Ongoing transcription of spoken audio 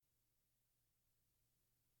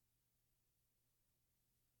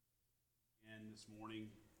this morning.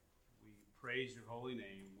 We praise your holy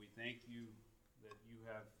name. We thank you that you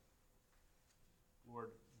have,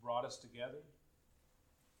 Lord, brought us together.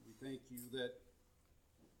 We thank you that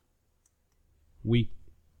we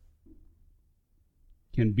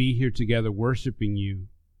can be here together worshiping you.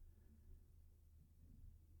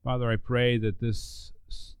 Father, I pray that this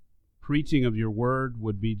preaching of your word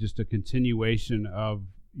would be just a continuation of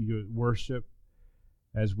your worship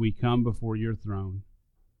as we come before your throne.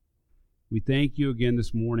 We thank you again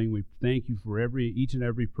this morning. We thank you for each and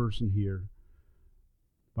every person here.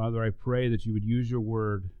 Father, I pray that you would use your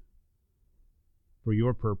word for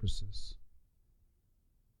your purposes,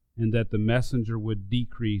 and that the messenger would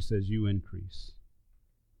decrease as you increase.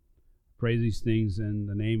 I pray these things in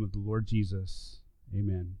the name of the Lord Jesus.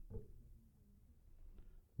 Amen.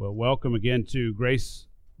 Well, welcome again to Grace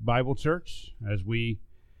Bible Church. As we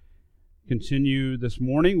continue this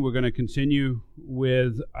morning, we're going to continue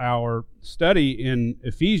with our study in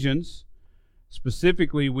Ephesians.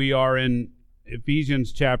 Specifically, we are in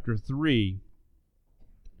Ephesians chapter 3.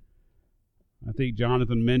 I think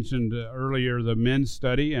Jonathan mentioned earlier the men's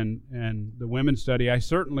study and the women's study. I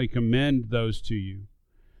certainly commend those to you.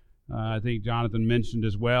 I think Jonathan mentioned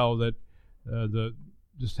as well that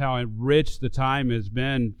just how rich the time has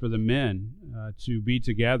been for the men to be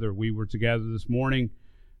together. We were together this morning.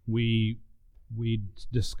 We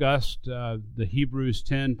discussed the Hebrews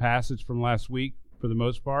 10 passage from last week for the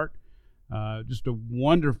most part. Just a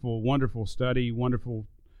wonderful, wonderful study, wonderful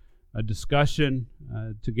discussion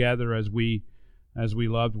together as we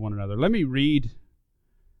loved one another. Let me read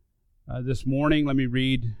this morning. Let me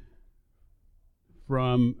read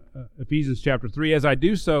from Ephesians chapter 3. As I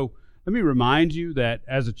do so, let me remind you that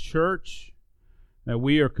as a church, that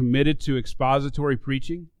we are committed to expository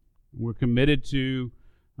preaching. We're committed to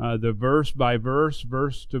the verse-by-verse,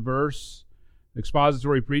 verse-to-verse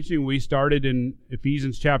expository preaching. We started in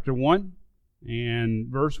Ephesians chapter 1 and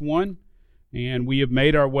verse 1, and we have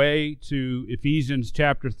made our way to Ephesians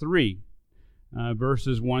chapter 3,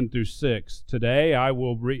 verses 1 through 6. Today I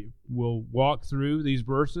will walk through these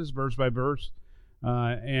verses, verse by verse,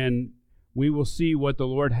 and we will see what the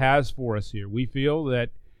Lord has for us here. We feel that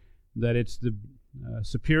it's the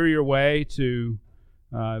superior way to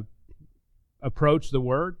approach the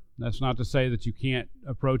Word. That's not to say that you can't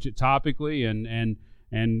approach it topically and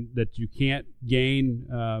that you can't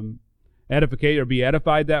gain edification or be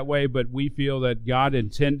edified that way, but we feel that God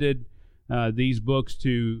intended these books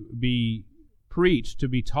to be preached, to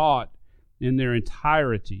be taught in their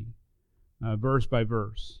entirety, verse by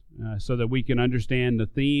verse, so that we can understand the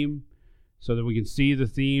theme, so that we can see the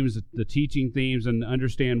themes, the teaching themes, and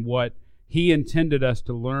understand what He intended us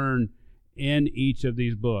to learn in each of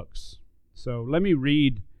these books. So let me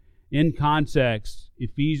read in context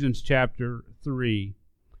Ephesians chapter 3,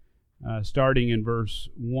 starting in verse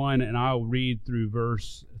 1, and I'll read through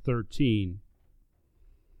verse 13.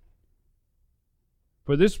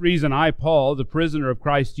 For this reason I, Paul, the prisoner of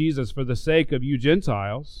Christ Jesus, for the sake of you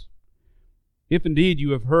Gentiles, if indeed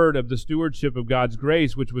you have heard of the stewardship of God's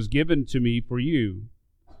grace which was given to me for you,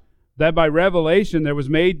 that by revelation there was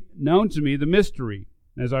made known to me the mystery,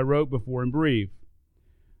 as I wrote before in brief.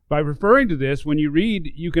 By referring to this, when you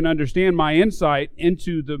read, you can understand my insight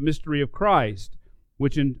into the mystery of Christ,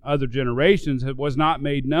 which in other generations was not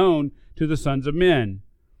made known to the sons of men,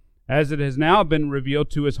 as it has now been revealed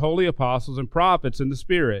to his holy apostles and prophets in the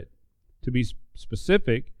Spirit. To be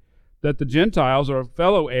specific, that the Gentiles are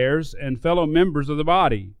fellow heirs and fellow members of the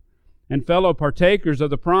body, and fellow partakers of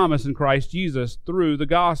the promise in Christ Jesus through the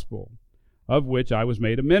gospel, of which I was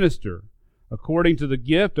made a minister, according to the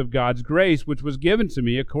gift of God's grace which was given to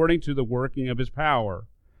me according to the working of his power.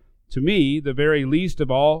 To me, the very least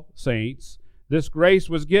of all saints, this grace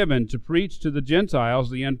was given to preach to the Gentiles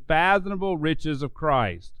the unfathomable riches of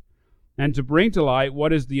Christ, and to bring to light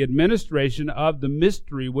what is the administration of the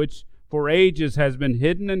mystery which for ages has been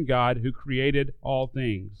hidden in God who created all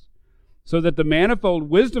things, so that the manifold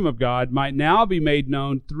wisdom of God might now be made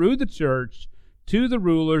known through the church to the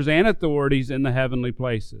rulers and authorities in the heavenly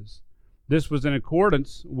places. This was in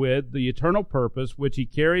accordance with the eternal purpose which he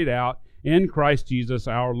carried out in Christ Jesus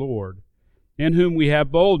our Lord, in whom we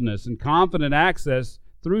have boldness and confident access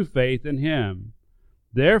through faith in him.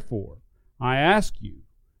 Therefore, I ask you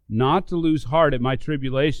not to lose heart at my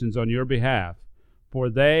tribulations on your behalf, for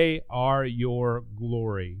they are your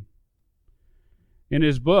glory. In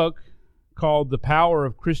his book called The Power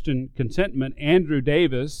of Christian Contentment, Andrew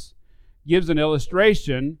Davis gives an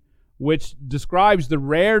illustration which describes the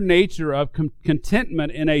rare nature of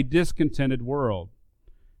contentment in a discontented world.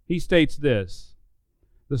 He states this: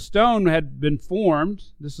 The stone had been formed,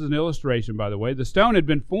 this is an illustration, by the way, the stone had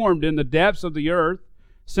been formed in the depths of the earth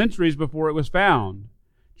centuries before it was found,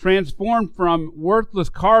 transformed from worthless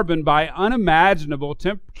carbon by unimaginable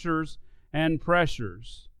temperatures and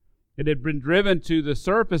pressures. It had been driven to the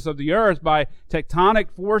surface of the earth by tectonic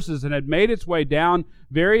forces and had made its way down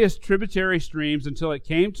various tributary streams until it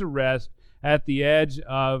came to rest at the edge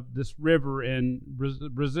of this river in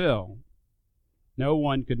Brazil. No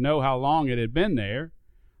one could know how long it had been there.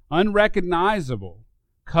 Unrecognizable,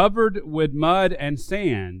 covered with mud and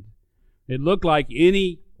sand. It looked like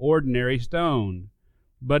any ordinary stone,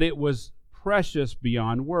 but it was precious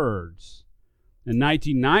beyond words. In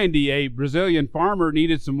 1990, a Brazilian farmer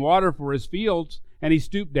needed some water for his fields, and he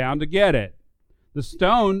stooped down to get it. The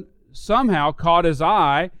stone somehow caught his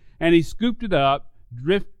eye, and he scooped it up,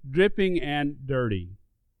 dripping and dirty.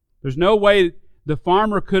 There's no way the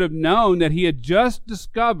farmer could have known that he had just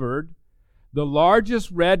discovered the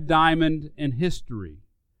largest red diamond in history,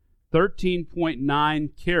 13.9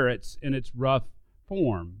 carats in its rough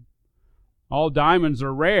form. All diamonds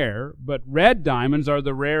are rare, but red diamonds are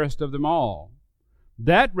the rarest of them all.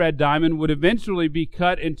 That red diamond would eventually be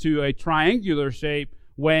cut into a triangular shape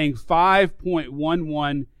weighing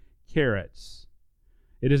 5.11 carats.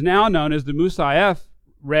 It is now known as the Moussaieff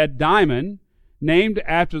red diamond, named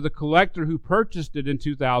after the collector who purchased it in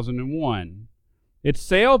 2001. Its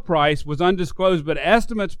sale price was undisclosed, but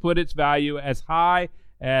estimates put its value as high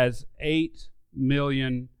as $8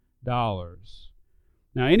 million. Now,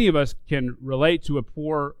 any of us can relate to a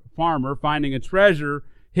poor farmer finding a treasure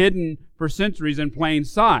hidden for centuries in plain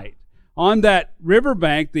sight. On that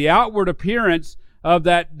riverbank, the outward appearance of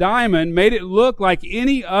that diamond made it look like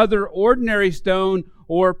any other ordinary stone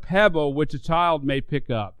or pebble which a child may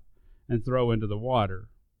pick up and throw into the water.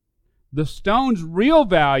 The stone's real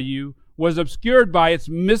value was obscured by its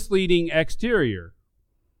misleading exterior.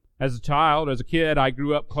 As a kid, I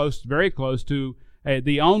grew up very close to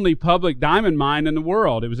the only public diamond mine in the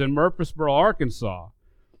world. It was in Murfreesboro, Arkansas.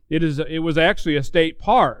 It was actually a state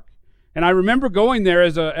park, and I remember going there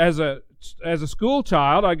as a school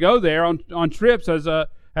child. I go there on trips as a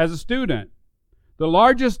student. The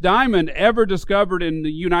largest diamond ever discovered in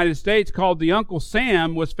the United States, called the Uncle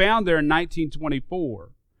Sam, was found there in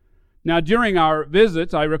 1924. Now, during our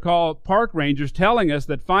visits, I recall park rangers telling us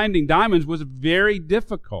that finding diamonds was very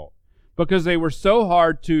difficult because they were so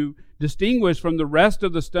hard to distinguish from the rest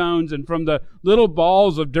of the stones and from the little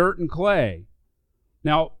balls of dirt and clay.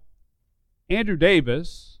 Now, Andrew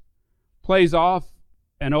Davis plays off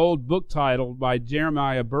an old book title by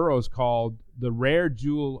Jeremiah Burroughs called The Rare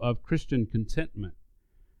Jewel of Christian Contentment.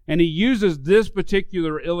 And he uses this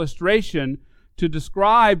particular illustration to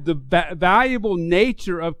describe the valuable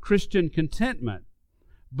nature of Christian contentment.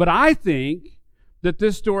 But I think that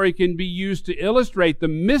this story can be used to illustrate the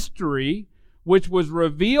mystery which was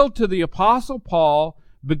revealed to the Apostle Paul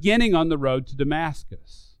beginning on the road to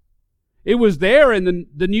Damascus. It was there in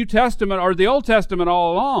the New Testament or the Old Testament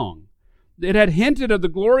all along. It had hinted of the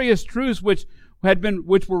glorious truths which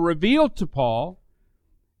were revealed to Paul,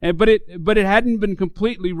 but it hadn't been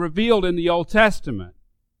completely revealed in the Old Testament.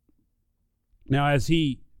 Now, as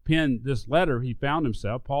he penned this letter,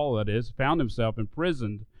 Paul found himself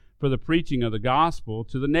imprisoned for the preaching of the gospel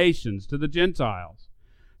to the nations, to the Gentiles.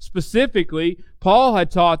 Specifically, Paul had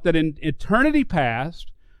taught that in eternity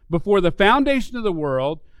past, before the foundation of the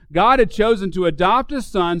world, God had chosen to adopt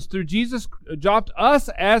us as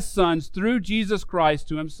sons through Jesus Christ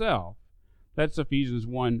to himself. That's Ephesians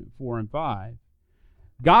 1, 4, and 5.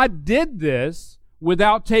 God did this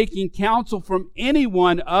without taking counsel from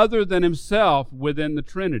anyone other than himself within the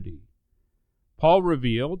Trinity. Paul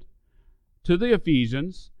revealed to the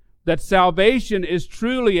Ephesians that salvation is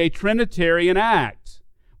truly a Trinitarian act.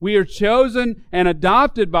 We are chosen and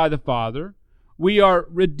adopted by the Father. We are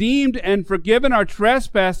redeemed and forgiven our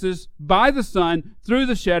trespasses by the Son through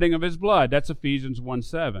the shedding of his blood. That's Ephesians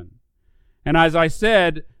 1:7. And as I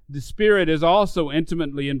said, the Spirit is also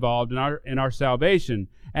intimately involved in our salvation.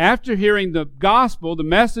 After hearing the gospel, the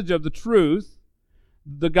message of the truth,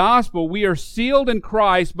 the gospel, we are sealed in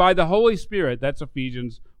Christ by the Holy Spirit. That's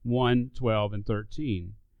Ephesians 1, 12, and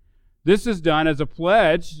 13. This is done as a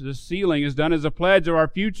pledge. The sealing is done as a pledge of our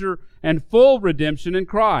future and full redemption in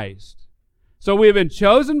Christ. So we have been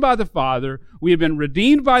chosen by the Father, we have been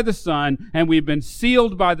redeemed by the Son, and we've been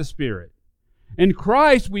sealed by the Spirit. In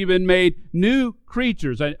Christ, we've been made new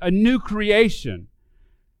creatures, a new creation.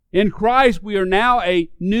 In Christ, we are now a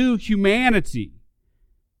new humanity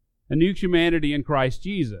in Christ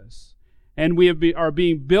Jesus. And we are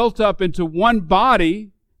being built up into one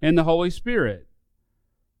body in the Holy Spirit.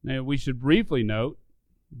 Now, we should briefly note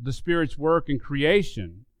the Spirit's work in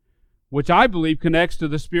creation, which I believe connects to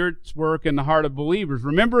the Spirit's work in the heart of believers.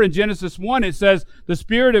 Remember in Genesis 1, it says, the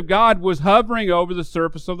Spirit of God was hovering over the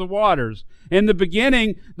surface of the waters. In the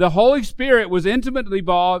beginning, the Holy Spirit was intimately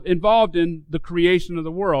involved in the creation of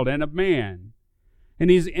the world and of man. And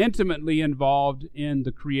He's intimately involved in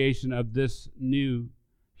the creation of this new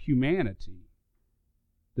humanity,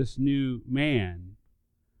 this new man.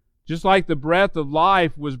 Just like the breath of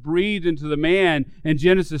life was breathed into the man in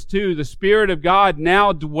Genesis 2, the Spirit of God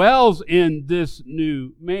now dwells in this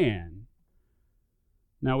new man.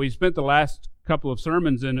 Now, we spent the last couple of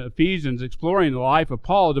sermons in Ephesians exploring the life of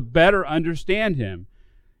Paul to better understand him.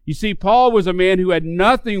 You see, Paul was a man who had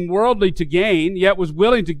nothing worldly to gain, yet was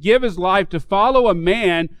willing to give his life to follow a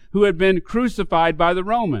man who had been crucified by the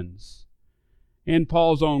Romans. In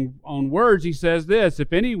Paul's own words, he says this,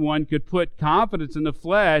 if anyone could put confidence in the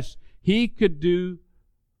flesh, he could do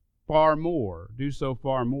so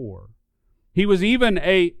far more. He was even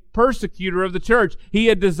a persecutor of the church. He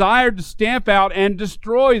had desired to stamp out and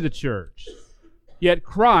destroy the church. Yet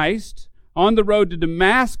Christ, on the road to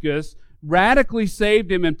Damascus, radically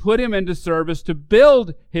saved him and put him into service to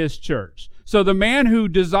build His church. So the man who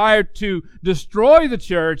desired to destroy the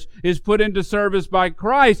church is put into service by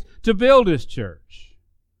Christ to build His church.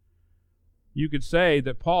 You could say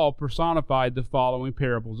that Paul personified the following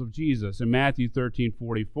parables of Jesus. In Matthew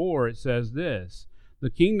 13:44, it says this, the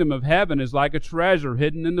kingdom of heaven is like a treasure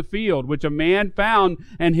hidden in the field, which a man found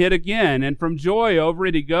and hid again. And from joy over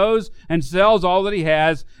it he goes and sells all that he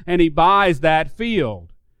has, and he buys that field.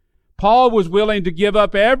 Paul was willing to give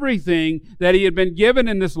up everything that he had been given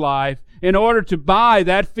in this life in order to buy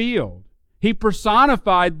that field. He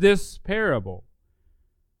personified this parable.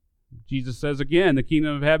 Jesus says again, the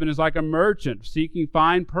kingdom of heaven is like a merchant seeking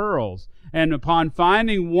fine pearls. And upon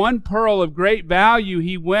finding one pearl of great value,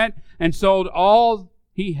 he went and sold all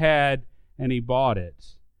he had and he bought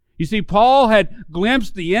it. You see, Paul had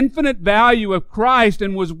glimpsed the infinite value of Christ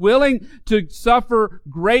and was willing to suffer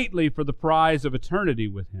greatly for the prize of eternity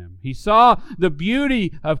with Him. He saw the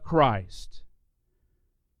beauty of Christ.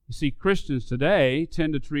 You see, Christians today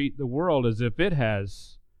tend to treat the world as if it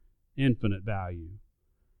has infinite value.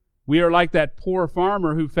 We are like that poor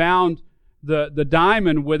farmer who found the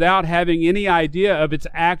diamond without having any idea of its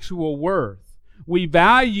actual worth. We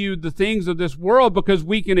value the things of this world because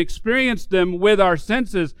we can experience them with our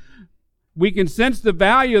senses. We can sense the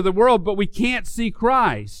value of the world, but we can't see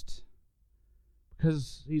Christ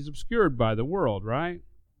because He's obscured by the world, right?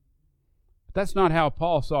 But that's not how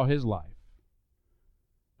Paul saw his life.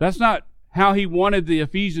 That's not how he wanted the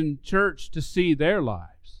Ephesian church to see their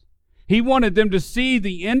lives. He wanted them to see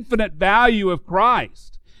the infinite value of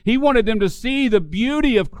Christ. He wanted them to see the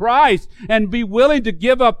beauty of Christ and be willing to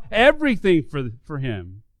give up everything for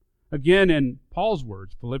Him. Again, in Paul's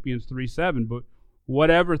words, Philippians 3:7, but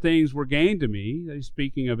whatever things were gained to me, he's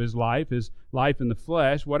speaking of his life in the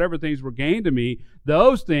flesh, whatever things were gained to me,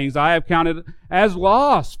 those things I have counted as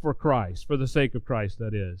loss for Christ, for the sake of Christ,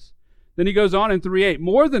 that is. Then he goes on in 3:8,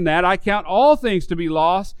 more than that, I count all things to be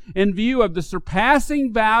lost in view of the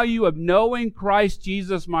surpassing value of knowing Christ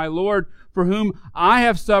Jesus my Lord, for whom I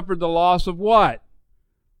have suffered the loss of what?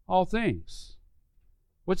 All things.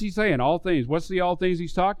 What's he saying? All things. What's the all things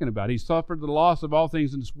he's talking about? He suffered the loss of all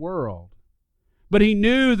things in this world. But he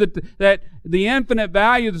knew that the infinite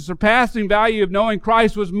value, the surpassing value of knowing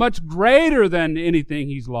Christ was much greater than anything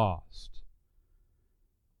he's lost.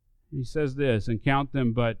 He says this, and count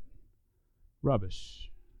them but rubbish,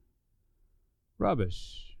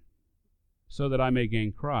 so that I may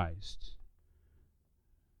gain Christ.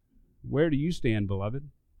 Where do you stand, beloved?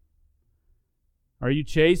 Are you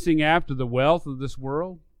chasing after the wealth of this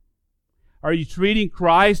world? Are you treating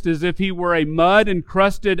Christ as if He were a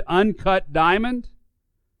mud-encrusted, uncut diamond?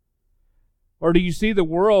 Or do you see the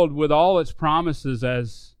world with all its promises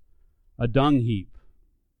as a dung heap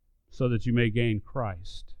so that you may gain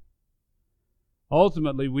Christ?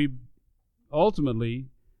 Ultimately,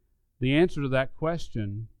 the answer to that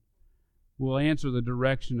question will answer the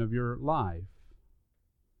direction of your life.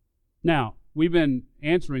 Now, we've been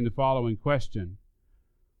answering the following question.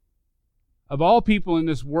 Of all people in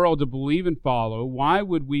this world to believe and follow, why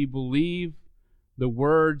would we believe the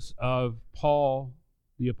words of Paul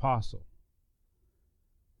the Apostle?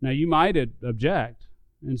 Now, you might object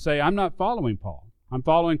and say, I'm not following Paul. I'm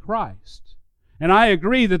following Christ. And I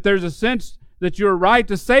agree that there's a sense that you're right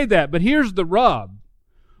to say that, but here's the rub.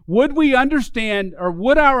 Would we understand, or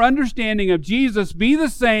would our understanding of Jesus be the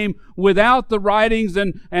same without the writings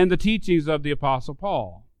and the teachings of the Apostle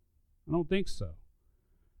Paul? I don't think so.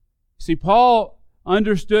 See, Paul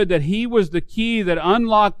understood that he was the key that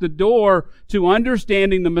unlocked the door to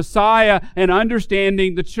understanding the Messiah and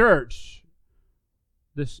understanding the church,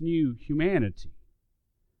 this new humanity.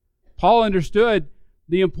 Paul understood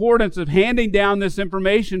the importance of handing down this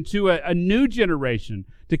information to a new generation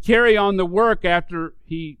to carry on the work after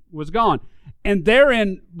he was gone. And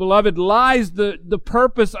therein, beloved, lies the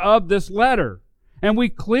purpose of this letter. And we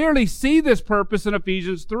clearly see this purpose in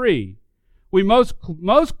Ephesians 3. We most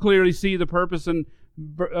clearly see the purpose in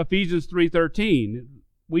Ephesians 3:13.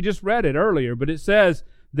 We just read it earlier, but it says,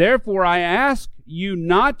 "Therefore I ask you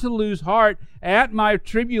not to lose heart at my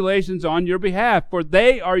tribulations on your behalf, for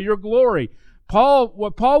they are your glory."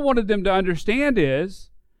 What Paul wanted them to understand is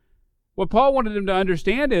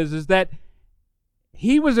that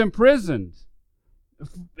he was imprisoned.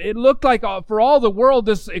 It looked like for all the world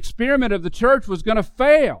this experiment of the church was going to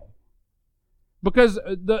fail because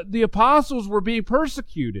the apostles were being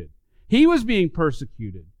persecuted. He was being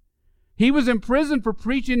persecuted. He was imprisoned for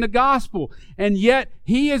preaching the gospel, and yet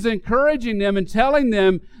he is encouraging them and telling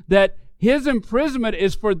them that his imprisonment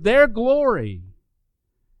is for their glory.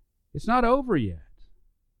 It's not over yet.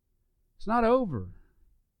 It's not over.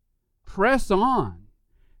 Press on.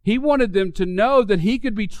 He wanted them to know that he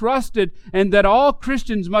could be trusted and that all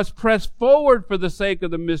Christians must press forward for the sake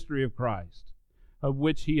of the mystery of Christ, of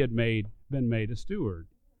which he had been made a steward.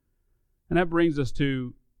 And that brings us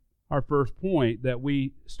to our first point that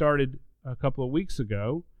we started a couple of weeks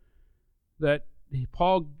ago, that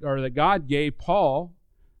God gave Paul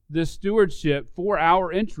this stewardship for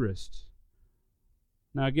our interest.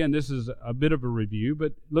 Now again, this is a bit of a review,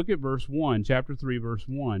 but look at verse 1, chapter 3, verse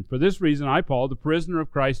 1. "For this reason I, Paul, the prisoner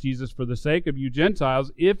of Christ Jesus, for the sake of you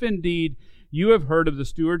Gentiles, if indeed you have heard of the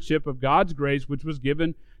stewardship of God's grace which was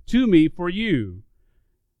given to me for you."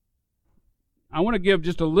 I want to give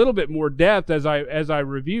just a little bit more depth as I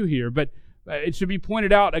review here, but it should be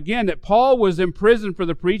pointed out again that Paul was imprisoned for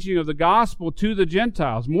the preaching of the gospel to the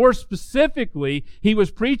Gentiles. More specifically, he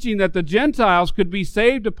was preaching that the Gentiles could be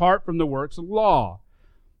saved apart from the works of law.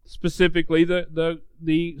 Specifically,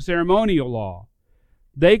 the ceremonial law.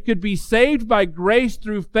 They could be saved by grace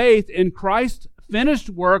through faith in Christ's finished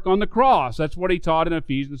work on the cross. That's what he taught in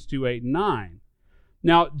Ephesians 2, 8, and 9.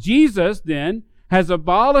 Now, Jesus, then, has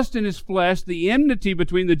abolished in his flesh the enmity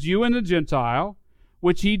between the Jew and the Gentile,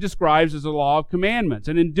 which he describes as the law of commandments.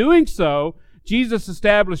 And in doing so, Jesus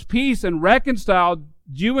established peace and reconciled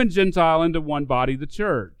Jew and Gentile into one body, the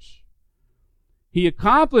church. He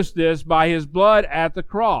accomplished this by his blood at the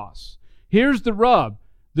cross. Here's the rub.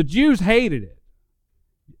 The Jews hated it.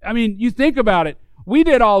 I mean, you think about it. We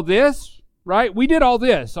did all this, right? We did all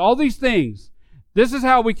this, all these things. This is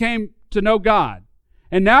how we came to know God.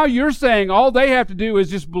 And now you're saying all they have to do is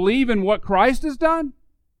just believe in what Christ has done?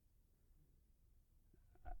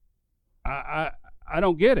 I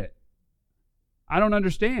don't get it. I don't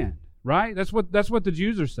understand, right? That's what the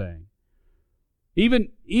Jews are saying.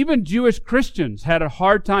 Even Jewish Christians had a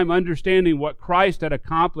hard time understanding what Christ had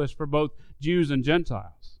accomplished for both Jews and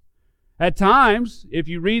Gentiles. At times, if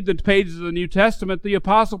you read the pages of the New Testament, the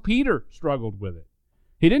Apostle Peter struggled with it.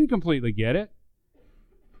 He didn't completely get it.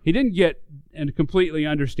 He didn't get and completely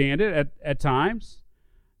understand it at times.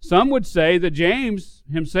 Some would say that James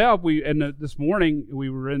himself, this morning we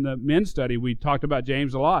were in the men's study, we talked about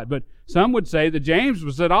James a lot, but some would say that James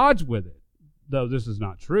was at odds with it, though this is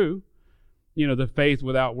not true. You know, the faith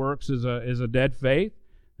without works is a dead faith.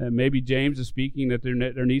 And maybe James is speaking that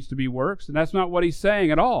there needs to be works, and that's not what he's saying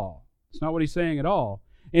at all. It's not what he's saying at all.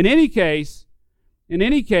 In any case,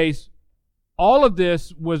 all of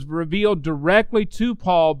this was revealed directly to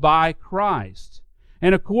Paul by Christ.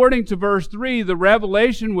 And according to verse 3, the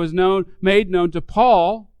revelation was made known to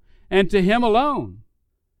Paul and to him alone.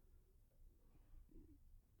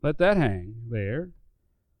 Let that hang there.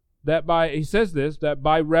 He says this, that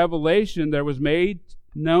by revelation there was made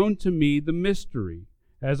known to me the mystery,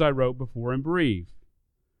 as I wrote before in brief.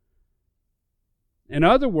 In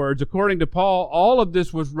other words, according to Paul, all of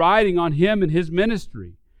this was riding on him and his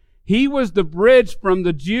ministry. He was the bridge from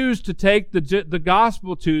the Jews to take the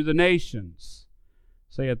gospel to the nations.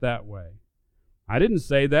 Say it that way. I didn't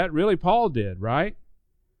say that. Really, Paul did, right?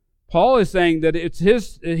 Paul is saying that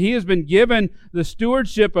he has been given the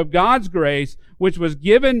stewardship of God's grace, which was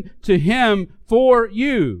given to him for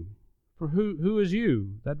you. For who is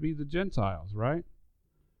you? That'd be the Gentiles, right?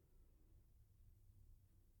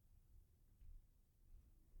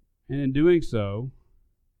 And in doing so,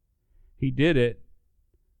 he did it,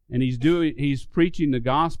 and he's preaching the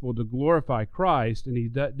gospel to glorify Christ, and he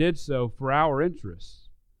did so for our interests,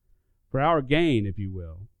 for our gain, if you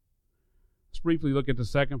will. Let's briefly look at the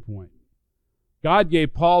second point. God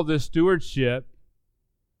gave Paul this stewardship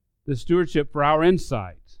The stewardship for our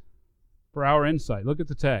insight. For our insight. Look at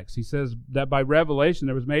the text. He says that by revelation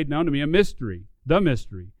there was made known to me a mystery, the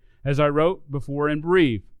mystery, as I wrote before in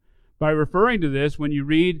brief. By referring to this, when you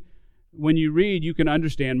read, you can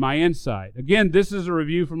understand my insight. Again, this is a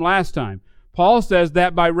review from last time. Paul says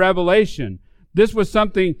that by revelation. This was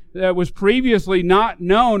something that was previously not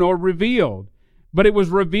known or revealed, but it was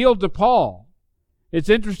revealed to Paul. It's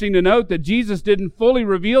interesting to note that Jesus didn't fully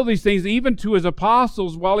reveal these things even to his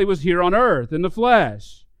apostles while he was here on earth in the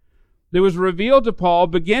flesh. It was revealed to Paul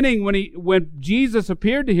beginning when Jesus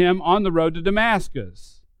appeared to him on the road to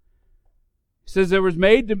Damascus. He says, there was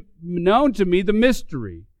made known to me the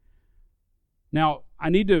mystery. Now, I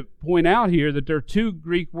need to point out here that there are two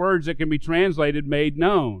Greek words that can be translated made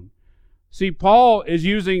known. See, Paul is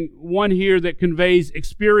using one here that conveys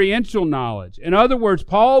experiential knowledge. In other words,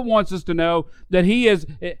 Paul wants us to know that he has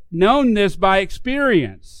known this by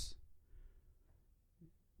experience.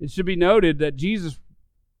 It should be noted that Jesus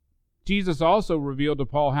also revealed to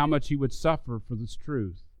Paul how much he would suffer for this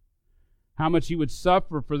truth, how much he would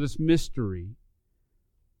suffer for this mystery.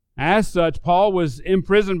 As such, Paul was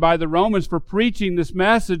imprisoned by the Romans for preaching this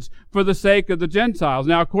message for the sake of the Gentiles.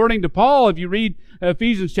 Now, according to Paul, if you read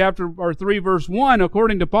Ephesians chapter 3, verse 1,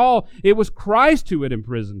 according to Paul, it was Christ who had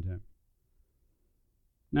imprisoned him.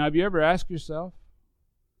 Now, have you ever asked yourself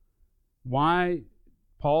why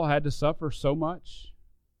Paul had to suffer so much?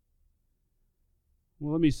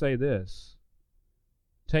 Well, let me say this.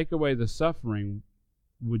 Take away the suffering,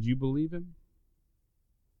 would you believe him?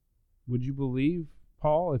 Would you believe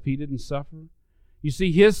Paul if he didn't suffer? You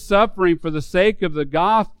see, his suffering for the sake of the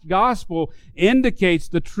gospel indicates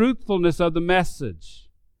the truthfulness of the message.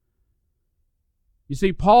 You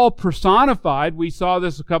see, Paul personified, we saw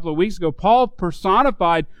this a couple of weeks ago, Paul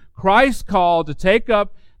personified Christ's call to take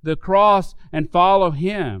up the cross and follow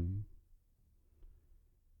him.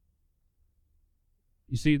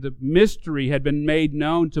 You see, the mystery had been made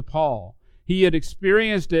known to Paul. He had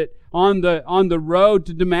experienced it on the road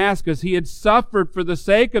to Damascus. He had suffered for the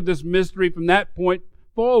sake of this mystery from that point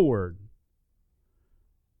forward.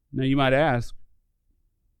 Now you might ask,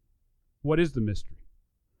 what is the mystery?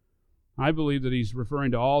 I believe that he's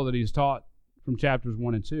referring to all that he's taught from chapters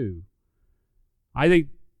 1 and 2. I think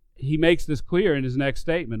he makes this clear in his next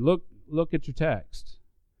statement. Look at your text.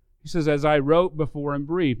 He says, as I wrote before in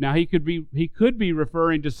brief. Now he could be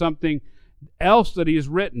referring to something else that he has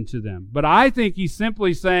written to them. But I think he's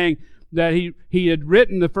simply saying that he had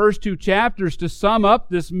written the first 2 chapters to sum up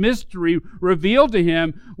this mystery revealed to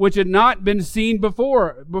him, which had not been seen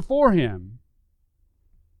before him.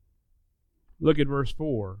 Look at verse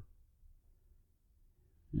 4.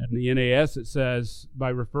 In the NAS it says, by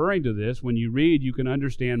referring to this, when you read, you can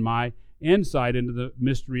understand my insight into the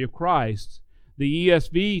mystery of Christ. The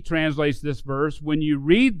ESV translates this verse, when you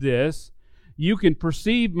read this, you can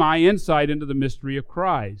perceive my insight into the mystery of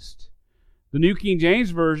Christ. The New King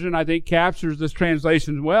James Version, I think, captures this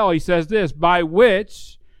translation well. He says this, by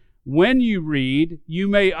which, when you read, you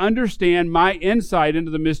may understand my insight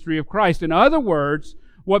into the mystery of Christ. In other words,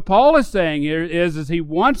 what Paul is saying here is he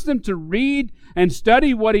wants them to read and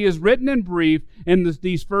study what he has written in brief in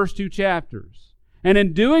these first 2 chapters. And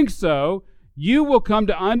in doing so, you will come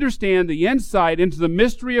to understand the insight into the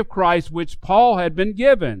mystery of Christ which Paul had been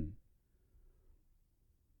given.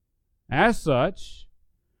 As such,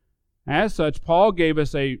 Paul gave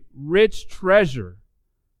us a rich treasure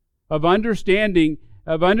of understanding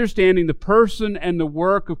the person and the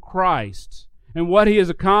work of Christ and what he has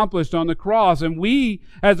accomplished on the cross. And we,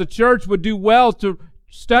 as a church, would do well to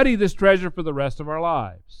study this treasure for the rest of our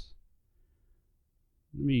lives.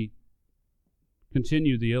 Let me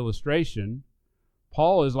continue the illustration.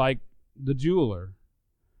 Paul is like the jeweler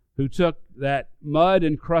who took that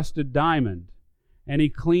mud-encrusted diamond and he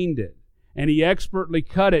cleaned it, and he expertly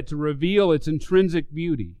cut it to reveal its intrinsic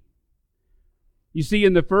beauty. You see,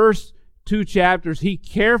 in the first 2 chapters, he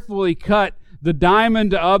carefully cut the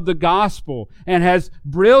diamond of the gospel and has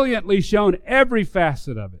brilliantly shown every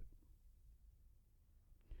facet of it.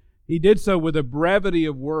 He did so with a brevity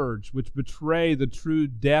of words which betray the true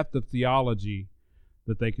depth of theology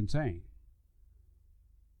that they contain.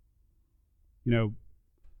 You know,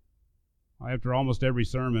 after almost every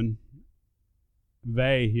sermon,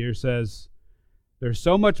 Vay here says, there's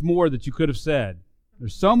so much more that you could have said.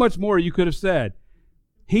 There's so much more you could have said.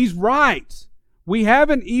 He's right. We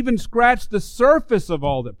haven't even scratched the surface of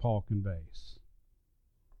all that Paul conveys.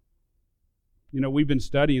 You know, we've been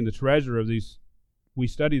studying the treasure of these we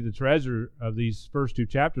studied the treasure of these first two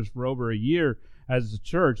chapters for over a year as a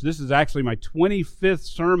church. This is actually my 25th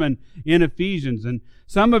sermon in Ephesians, and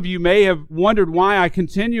some of you may have wondered why I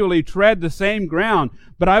continually tread the same ground,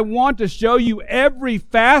 but I want to show you every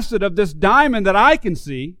facet of this diamond that I can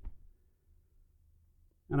see,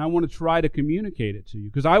 and I want to try to communicate it to you,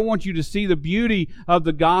 because I want you to see the beauty of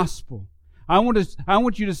the gospel. I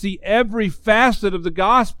want you to see every facet of the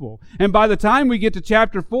gospel. And by the time we get to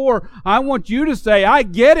chapter 4, I want you to say, I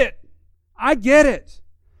get it. I get it.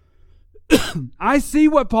 I see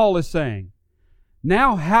what Paul is saying.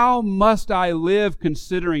 Now, how must I live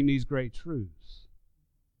considering these great truths?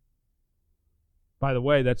 By the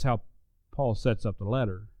way, that's how Paul sets up the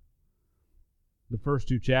letter. The first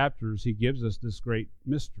two chapters, he gives us this great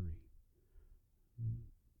mystery.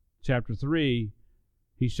 Chapter 3,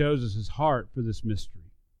 he shows us his heart for this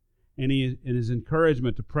mystery, and his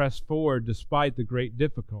encouragement to press forward despite the great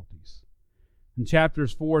difficulties. And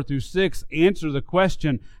chapters 4 through 6 answer the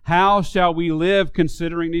question, how shall we live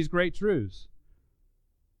considering these great truths?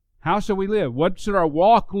 How shall we live? What should our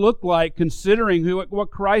walk look like considering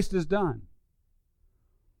what Christ has done?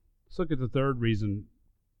 Let's look at the third reason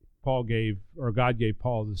God gave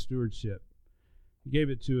Paul the stewardship. He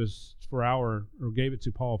gave it to us gave it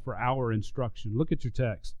to Paul for our instruction. Look at your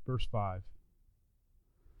text, verse 5.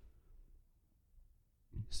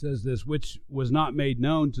 It says this, which was not made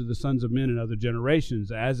known to the sons of men in other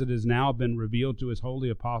generations, as it has now been revealed to his holy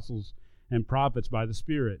apostles and prophets by the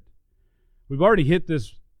Spirit. We've already hit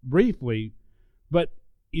this briefly, but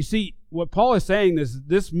you see, what Paul is saying is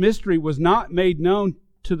this mystery was not made known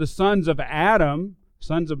to the sons of Adam,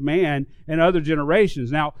 sons of man, in other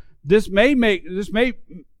generations. Now, this may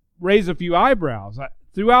raise a few eyebrows.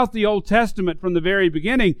 Throughout the Old Testament, from the very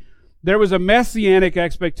beginning, there was a messianic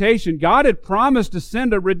expectation. God had promised to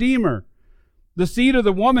send a Redeemer, the seed of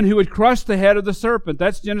the woman who would crush the head of the serpent.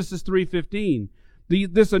 That's Genesis 3:15.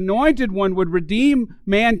 This anointed one would redeem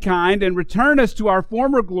mankind and return us to our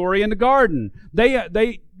former glory in the garden.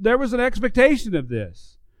 There was an expectation of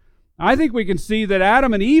this. I think we can see that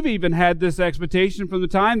Adam and Eve even had this expectation from the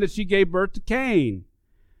time that she gave birth to Cain.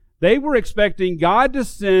 They were expecting God to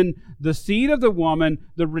send the seed of the woman,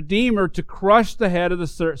 the Redeemer, to crush the head of the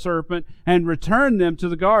serpent and return them to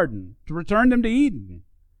the garden, to return them to Eden.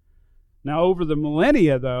 Now, over the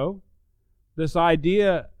millennia, though, this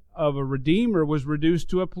idea of a Redeemer was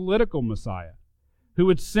reduced to a political Messiah who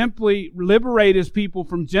would simply liberate his people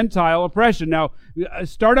from Gentile oppression. Now,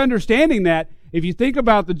 start understanding that. If you think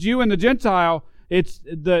about the Jew and the Gentile, it's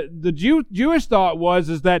the Jewish thought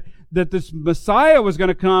was that this Messiah was going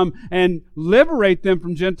to come and liberate them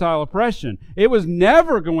from Gentile oppression. It was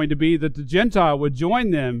never going to be that the Gentile would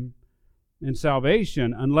join them in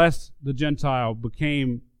salvation unless the Gentile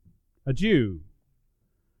became a Jew.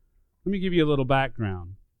 Let me give you a little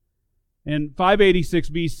background. In 586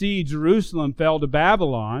 BC, Jerusalem fell to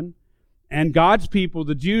Babylon, and God's people,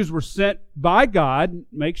 the Jews, were sent by God,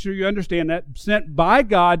 make sure you understand that, sent by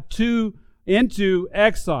God into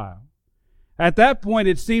exile. At that point,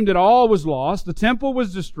 it seemed that all was lost. The temple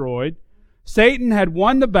was destroyed. Satan had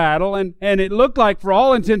won the battle, and it looked like, for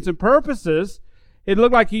all intents and purposes, it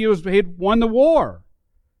looked like he had won the war.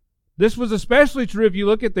 This was especially true if you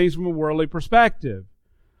look at things from a worldly perspective.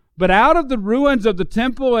 But out of the ruins of the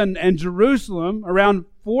temple and Jerusalem, around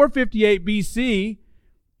 458 BC,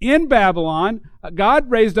 in Babylon, God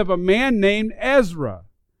raised up a man named Ezra.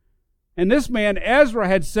 And this man, Ezra,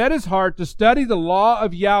 had set his heart to study the law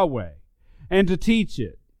of Yahweh and to teach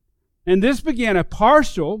it. And this began a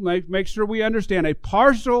partial, make sure we understand, a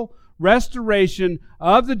partial restoration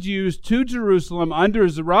of the Jews to Jerusalem under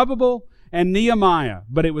Zerubbabel and Nehemiah.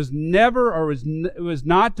 But it was never, it was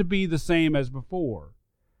not to be the same as before.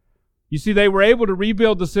 You see, they were able to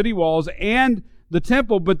rebuild the city walls and the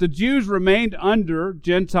temple, but the Jews remained under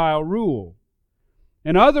Gentile rule.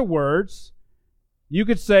 In other words, you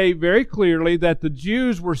could say very clearly that the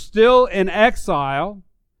Jews were still in exile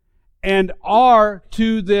and are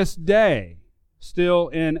to this day still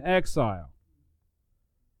in exile.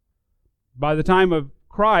 By the time of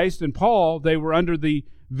Christ and Paul, they were under the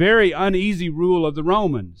very uneasy rule of the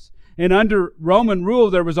Romans. And under Roman rule,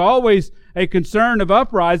 there was always a concern of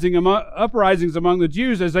uprisings among the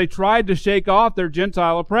Jews as they tried to shake off their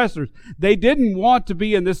Gentile oppressors. They didn't want to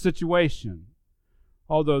be in this situation,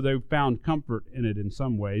 although they found comfort in it in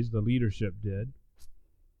some ways. The leadership did.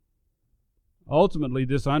 Ultimately,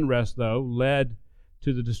 this unrest, though, led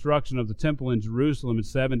to the destruction of the temple in Jerusalem in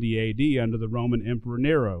 70 A.D. under the Roman Emperor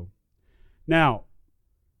Nero. Now,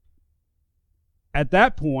 at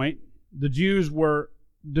that point, the Jews were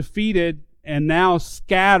defeated and now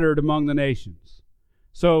scattered among the nations.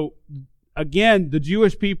 So again, the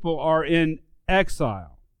Jewish people are in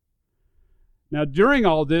exile. Now, during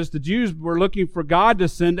all this, the Jews were looking for God to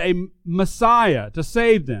send a Messiah to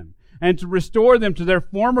save them and to restore them to their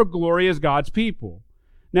former glory as God's people.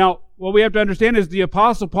 Now, what we have to understand is the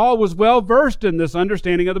Apostle Paul was well versed in this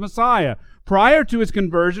understanding of the Messiah. Prior to his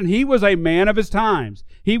conversion, he was a man of his times.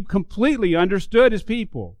 He completely understood his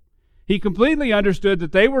people. He completely understood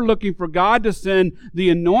that they were looking for God to send the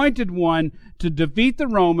anointed one to defeat the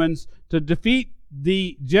Romans, to defeat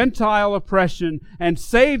the Gentile oppression, and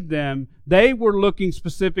save them. They were looking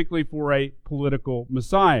specifically for a political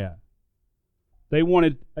Messiah. They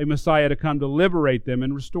wanted a Messiah to come to liberate them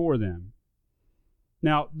and restore them.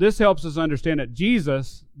 Now, this helps us understand that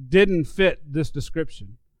Jesus didn't fit this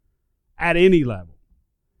description at any level.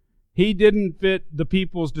 He didn't fit the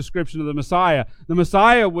people's description of the Messiah. The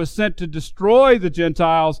Messiah was sent to destroy the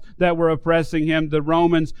Gentiles that were oppressing him, the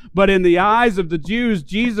Romans, but in the eyes of the Jews,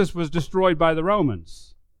 Jesus was destroyed by the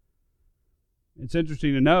Romans. It's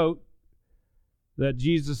interesting to note that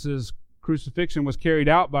Jesus' crucifixion was carried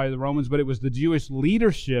out by the Romans, but it was the Jewish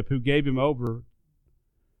leadership who gave him over,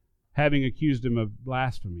 having accused him of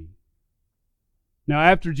blasphemy. Now,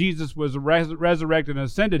 after Jesus was resurrected and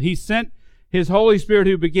ascended, he sent his Holy Spirit,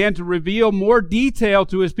 who began to reveal more detail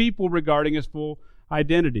to his people regarding his full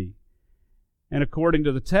identity. And according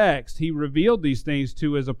to the text, he revealed these things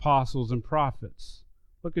to his apostles and prophets.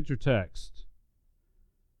 Look at your text.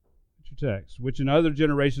 Which in other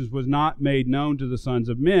generations was not made known to the sons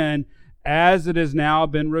of men, as it has now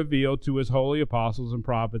been revealed to his holy apostles and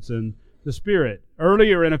prophets in the Spirit.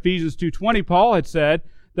 Earlier in Ephesians 2:20, Paul had said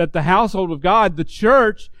that the household of God, the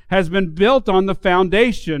church, has been built on the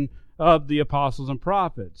foundation of the apostles and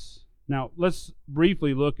prophets. Now, let's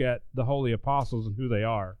briefly look at the holy apostles and who they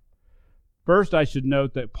are. First, I should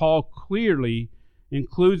note that Paul clearly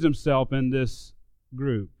includes himself in this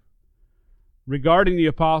group. Regarding the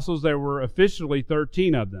apostles, there were officially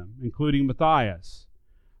 13 of them, including Matthias.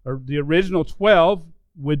 The original 12,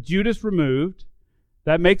 with Judas removed,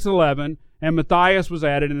 that makes 11, and Matthias was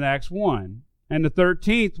added in Acts 1. And the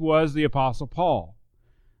 13th was the Apostle Paul.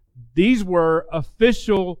 These were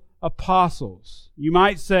official apostles. You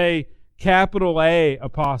might say capital A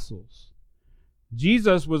apostles.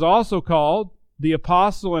 Jesus was also called the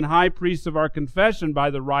apostle and high priest of our confession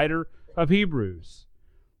by the writer of Hebrews.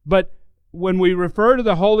 But when we refer to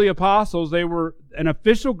the holy apostles, they were an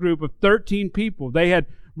official group of 13 people. They had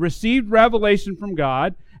received revelation from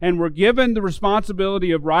God and were given the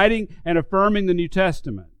responsibility of writing and affirming the New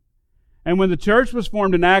Testament. And when the church was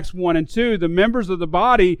formed in Acts 1 and 2, the members of the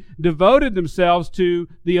body devoted themselves to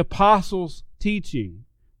the apostles' teaching.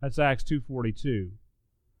 That's Acts 2:42.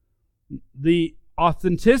 The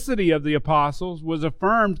authenticity of the apostles was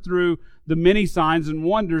affirmed through the many signs and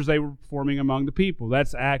wonders they were performing among the people.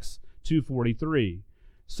 That's Acts 2:43.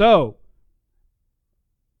 So,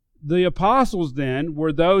 the apostles then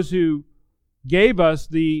were those who gave us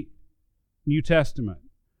the New Testament.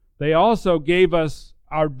 They also gave us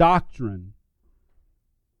our doctrine.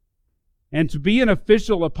 And to be an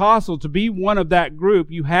official apostle, to be one of that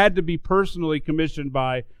group, you had to be personally commissioned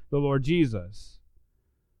by the Lord Jesus.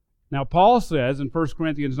 Now, Paul says in 1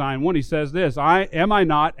 Corinthians 9:1, he says this, Am I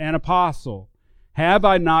not an apostle? Have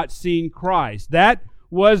I not seen Christ? That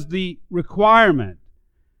was the requirement.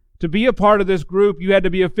 To be a part of this group, you had to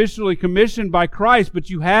be officially commissioned by Christ, but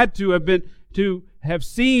you had to have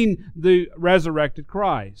seen the resurrected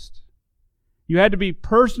Christ. You had to be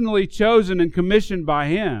personally chosen and commissioned by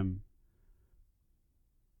Him.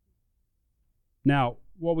 Now,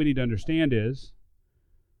 what we need to understand is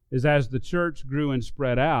as the church grew and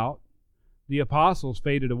spread out, the apostles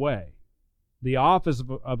faded away. The office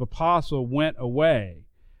of apostle went away.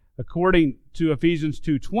 According to Ephesians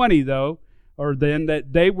 2:20, though, or then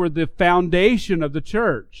that they were the foundation of the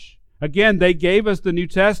church. Again, they gave us the New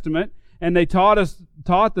Testament and they taught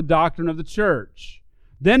the doctrine of the church.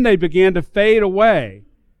 Then they began to fade away.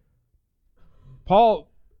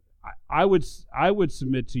 Paul, I would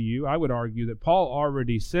submit to you, I would argue that Paul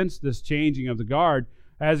already sensed this changing of the guard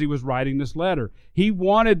as he was writing this letter. He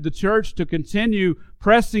wanted the church to continue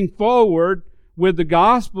pressing forward with the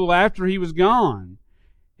gospel after he was gone.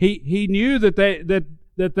 He knew that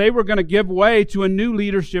they were going to give way to a new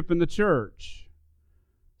leadership in the church,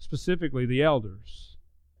 specifically the elders.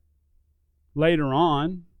 Later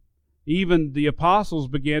on, even the apostles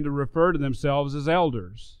began to refer to themselves as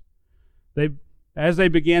elders. As they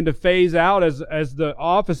began to phase out, as the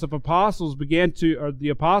office of apostles the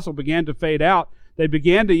apostle began to fade out, they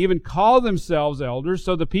began to even call themselves elders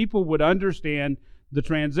so the people would understand the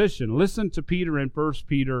transition. Listen to Peter in 1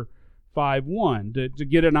 Peter 5:1 to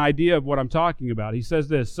get an idea of what I'm talking about. He says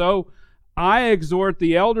this, So I exhort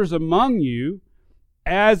the elders among you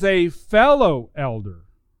as a fellow elder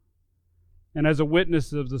and as a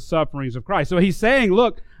witness of the sufferings of Christ. So he's saying,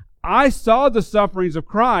 look, I saw the sufferings of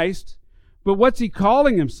Christ, but what's he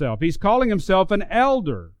calling himself? He's calling himself an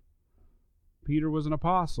elder. Peter was an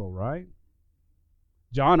apostle, right?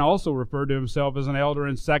 John also referred to himself as an elder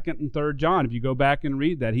in 2nd and 3rd John. If you go back and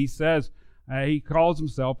read that, he says, he calls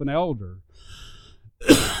himself an elder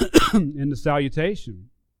in the salutation.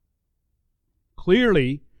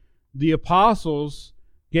 Clearly, the apostles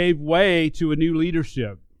gave way to a new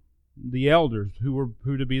leadership, the elders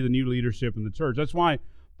who to be the new leadership in the church. That's why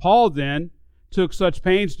Paul then took such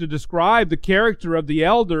pains to describe the character of the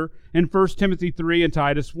elder in 1 Timothy 3 and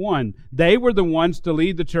Titus 1. They were the ones to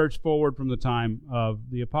lead the church forward from the time of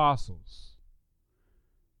the apostles.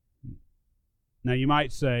 Now you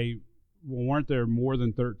might say, well, weren't there more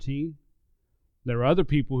than 13? There are other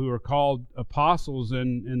people who are called apostles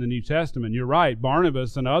in the New Testament. You're right,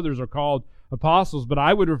 Barnabas and others are called apostles, but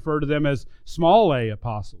I would refer to them as small a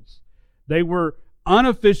apostles. They were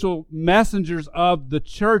unofficial messengers of the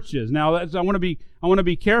churches. Now, I want to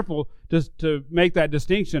be careful to make that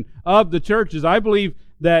distinction of the churches. I believe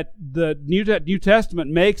that the New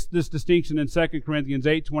Testament makes this distinction in 2 Corinthians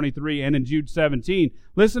 8:23 and in Jude 17.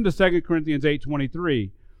 Listen to 2 Corinthians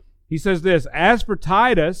 8:23. He says this, "As for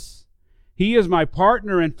Titus, he is my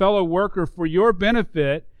partner and fellow worker for your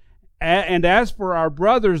benefit, and as for our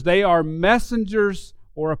brothers, they are messengers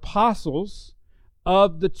or apostles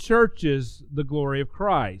of the churches, the glory of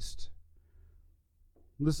Christ."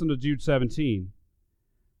 Listen to Jude 17.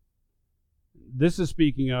 This is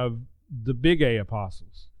speaking of the big A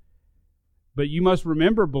apostles. "But you must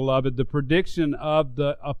remember, beloved, the prediction of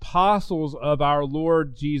the apostles of our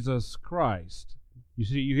Lord Jesus Christ."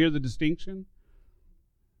 You hear the distinction?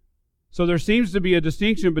 So there seems to be a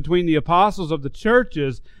distinction between the apostles of the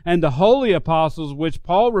churches and the holy apostles, which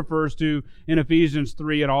Paul refers to in Ephesians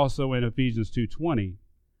 3 and also in Ephesians 2:20.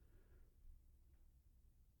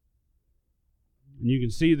 And you can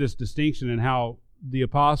see this distinction in how the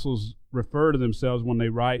apostles refer to themselves when they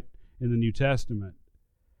write in the New Testament.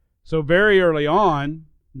 So very early on,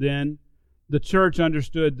 then, the church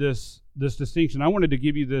understood this distinction. I wanted to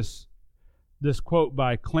give you this quote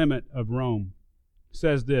by Clement of Rome. It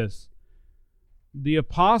says this, "The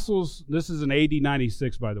apostles," this is in AD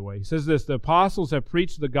 96, by the way, he says this, "The apostles have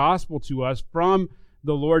preached the gospel to us from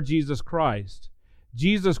the Lord Jesus Christ.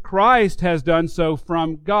 Jesus Christ has done so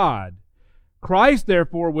from God. Christ,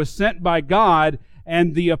 therefore, was sent by God,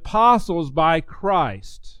 and the apostles by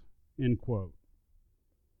Christ." End quote.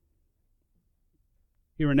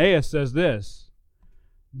 Irenaeus says this,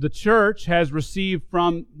 "The church has received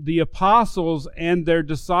from the apostles and their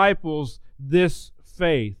disciples this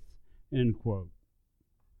faith." End quote.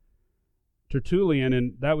 Tertullian,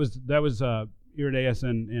 and that was Irenaeus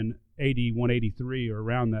in AD 183 or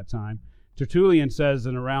around that time. Tertullian says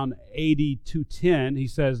in around AD 210, he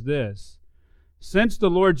says this, "Since the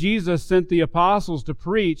Lord Jesus sent the apostles to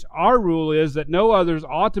preach, our rule is that no others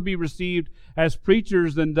ought to be received as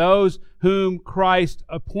preachers than those whom Christ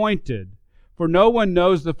appointed. For no one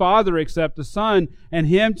knows the Father except the Son, and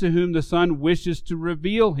him to whom the Son wishes to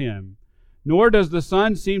reveal him. Nor does the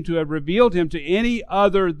Son seem to have revealed him to any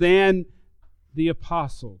other than the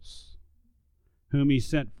apostles, whom he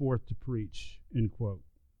sent forth to preach." End quote.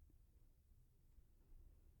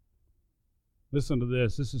 Listen to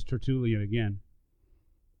this. This is Tertullian again.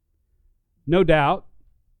 "No doubt,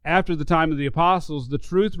 after the time of the apostles, the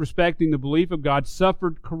truth respecting the belief of God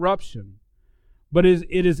suffered corruption. But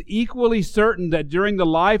it is equally certain that during the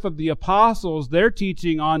life of the apostles, their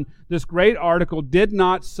teaching on this great article did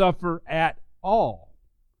not suffer at all,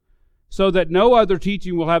 so that no other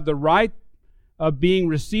teaching will have the right of being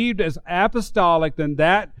received as apostolic than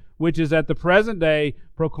that which is at the present day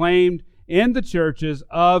proclaimed in the churches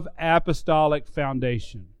of apostolic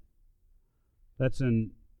foundation." That's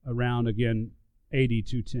in around, again, AD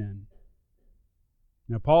 210.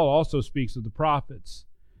 Now, Paul also speaks of the prophets.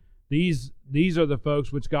 These are the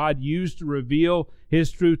folks which God used to reveal His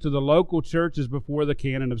truth to the local churches before the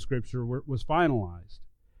canon of Scripture was finalized.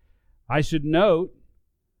 I should note,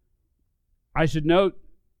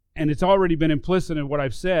 and it's already been implicit in what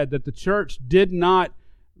I've said, that the church did not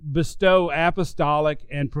bestow apostolic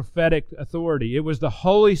and prophetic authority. It was the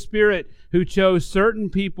Holy Spirit who chose certain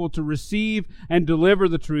people to receive and deliver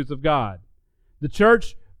the truth of God. The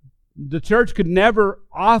church could never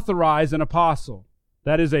authorize an apostle.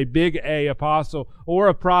 That is a big A apostle or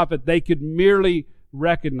a prophet. They could merely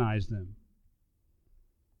recognize them.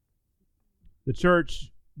 The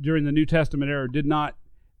church during the New Testament era did not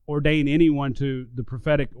ordain anyone to the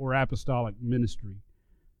prophetic or apostolic ministry.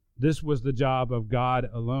 This was the job of God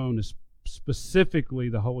alone, specifically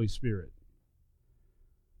the Holy Spirit.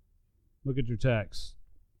 Look at your text.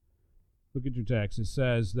 Look at your text. It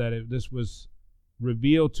says that this was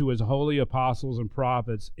revealed to his holy apostles and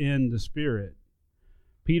prophets in the Spirit.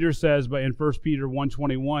 Peter says in 1 Peter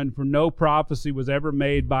 1:21, "For no prophecy was ever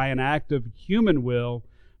made by an act of human will,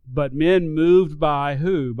 but men moved by"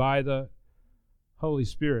 who? By the Holy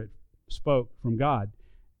Spirit spoke from God.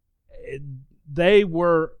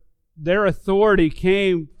 Their authority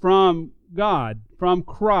came from God, from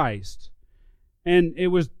Christ, and it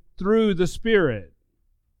was through the Spirit.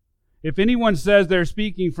 If anyone says they're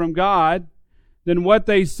speaking from God, then what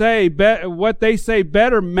they say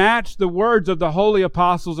better match the words of the holy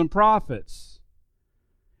apostles and prophets.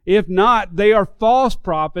 If not, they are false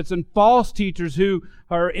prophets and false teachers who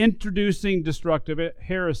are introducing destructive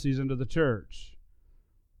heresies into the church.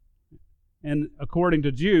 And according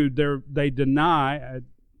to Jude, they deny,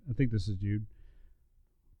 I think this is Jude,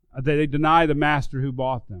 they deny the master who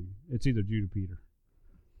bought them. It's either Jude or Peter.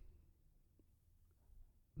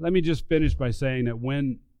 Let me just finish by saying that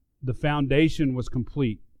when the foundation was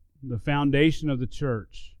complete, the foundation of the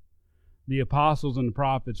church, the apostles and the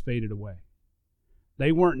prophets faded away.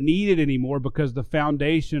 They weren't needed anymore because the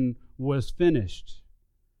foundation was finished.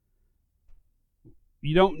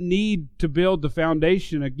 You don't need to build the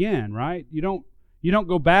foundation again, right? You don't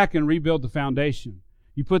go back and rebuild the foundation.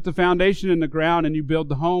 You put the foundation in the ground and you build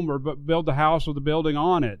the home or build the house or the building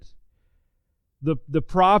on it. The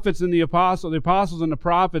prophets and the apostles and the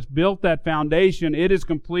prophets built that foundation. It is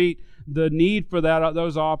complete. The need for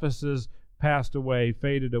those offices passed away,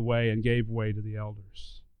 faded away, and gave way to the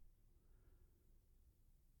elders.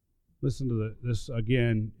 Listen to this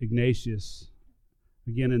again, Ignatius,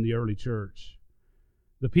 again in the early church.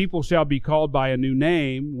 "The people shall be called by a new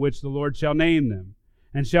name, which the Lord shall name them,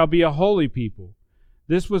 and shall be a holy people.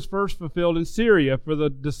 This was first fulfilled in Syria, for the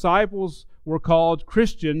disciples were called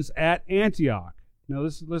Christians at Antioch." Now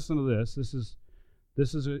listen to this.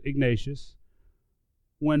 This is Ignatius.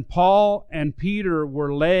 "When Paul and Peter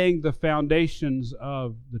were laying the foundations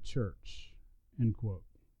of the church." End quote.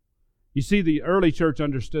 You see, the early church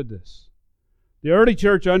understood this. The early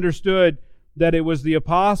church understood that it was the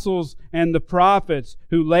apostles and the prophets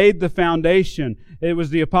who laid the foundation. It was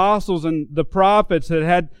the apostles and the prophets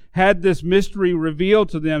that had this mystery revealed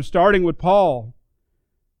to them, starting with Paul.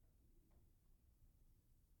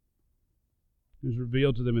 It was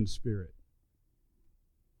revealed to them in spirit.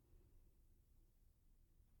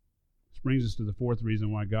 This brings us to the fourth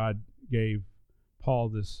reason why God gave Paul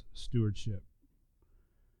this stewardship.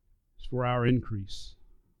 It's for our increase.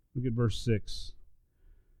 Look at verse 6.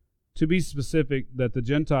 "To be specific, that the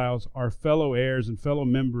Gentiles are fellow heirs and fellow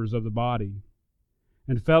members of the body,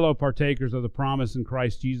 and fellow partakers of the promise in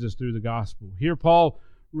Christ Jesus through the gospel." Here Paul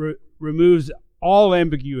removes all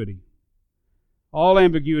ambiguity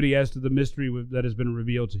as to the mystery that has been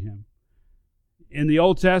revealed to him. In the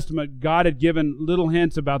Old Testament, God had given little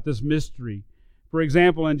hints about this mystery. For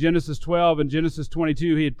example, in Genesis 12 and Genesis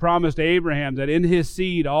 22, he had promised Abraham that in his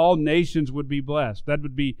seed all nations would be blessed.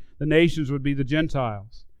 The nations would be the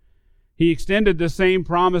Gentiles. He extended the same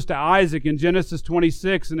promise to Isaac in Genesis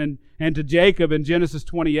 26 and to Jacob in Genesis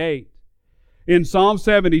 28. In Psalm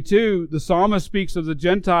 72, the psalmist speaks of the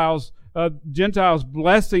Gentiles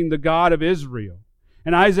blessing the God of Israel.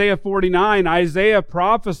 In Isaiah 49, Isaiah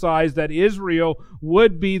prophesies that Israel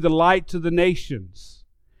would be the light to the nations.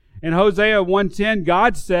 In Hosea 1:10,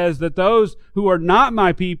 God says that those who are not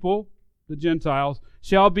my people, the Gentiles,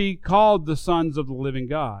 shall be called the sons of the living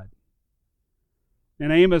God. In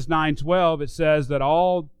Amos 9:12, it says that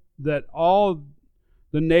all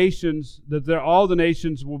the nations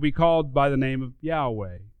will be called by the name of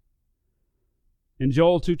Yahweh. In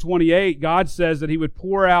Joel 2:28, God says that He would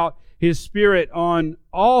pour out His Spirit on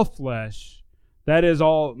all flesh, that is,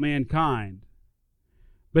 all mankind.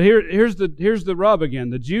 But here's the rub again.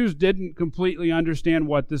 The Jews didn't completely understand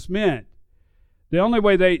what this meant. The only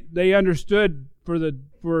way they understood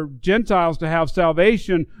for Gentiles to have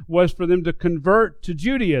salvation was for them to convert to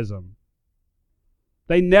Judaism.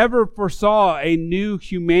 They never foresaw a new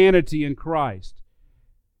humanity in Christ.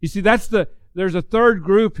 You see, there's a third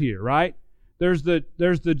group here, right? There's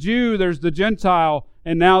the Jew, there's the Gentile,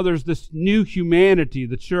 and now there's this new humanity,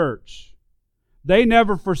 the church. They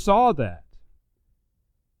never foresaw that.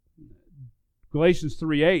 Galatians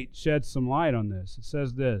 3:8 sheds some light on this. It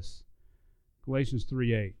says this, Galatians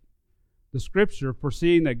 3:8. "The Scripture,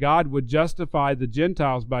 foreseeing that God would justify the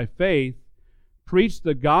Gentiles by faith, preached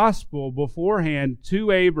the gospel beforehand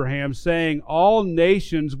to Abraham, saying, 'All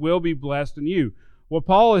nations will be blessed in you.'" What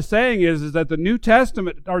Paul is saying is that the New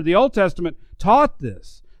Testament, or the Old Testament, taught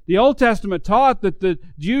this. The Old Testament taught that the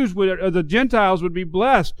Jews would, or the Gentiles would be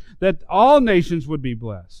blessed, that all nations would be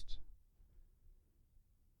blessed.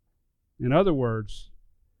 In other words,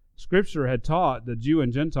 Scripture had taught that Jew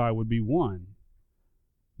and Gentile would be one,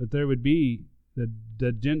 that there would be,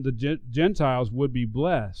 the Gentiles would be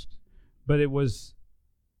blessed, but it was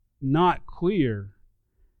not clear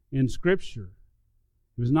in Scripture.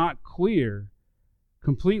 It was not clear,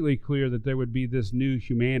 completely clear, that there would be this new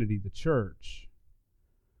humanity, the church.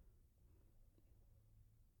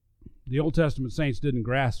 The Old Testament saints didn't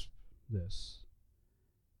grasp this.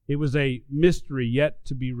 It was a mystery yet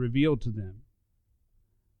to be revealed to them.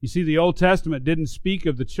 You see, the Old Testament didn't speak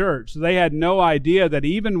of the church. So they had no idea that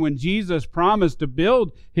even when Jesus promised to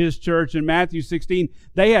build his church in Matthew 16,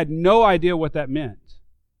 they had no idea what that meant.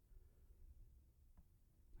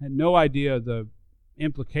 Had no idea the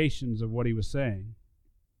implications of what he was saying.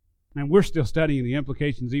 And we're still studying the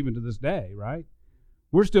implications even to this day, right?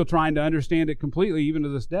 We're still trying to understand it completely even to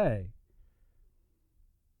this day.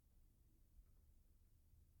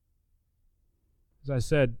 As I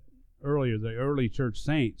said earlier, the early church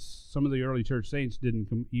saints, some of the early church saints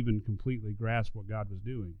didn't even completely grasp what God was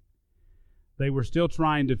doing. They were still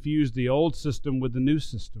trying to fuse the old system with the new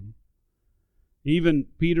system. Even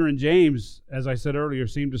Peter and James, as I said earlier,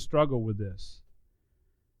 seemed to struggle with this.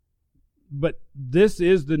 But this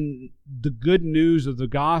is the good news of the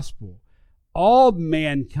gospel. All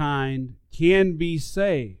mankind can be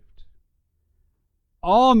saved.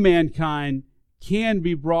 All mankind can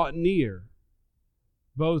be brought near,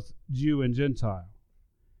 both Jew and Gentile.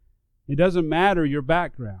 It doesn't matter your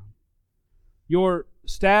background. Your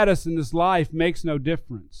status in this life makes no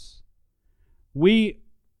difference. We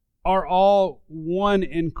are all one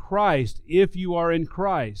in Christ if you are in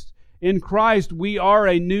Christ. In Christ we are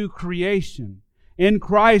a new creation. In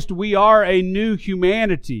Christ we are a new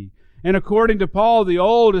humanity. And according to Paul, the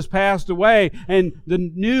old has passed away and the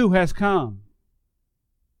new has come.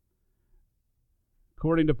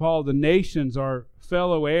 According to Paul, the nations are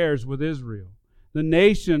fellow heirs with Israel. The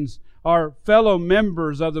nations are fellow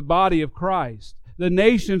members of the body of Christ. The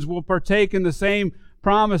nations will partake in the same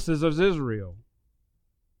promises as Israel.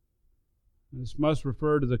 This must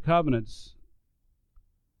refer to the covenants.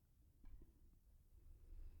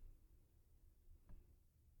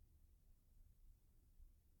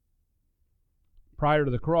 Prior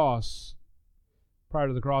to the cross,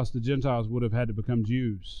 the Gentiles would have had to become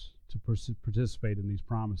Jews to participate in these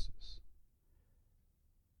promises.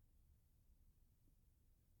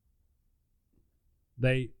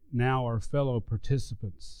 They now are fellow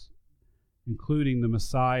participants, including the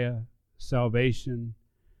Messiah, salvation,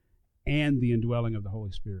 and the indwelling of the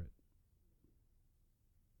Holy Spirit.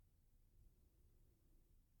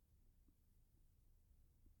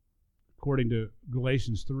 According to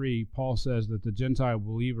Galatians 3, Paul says that the Gentile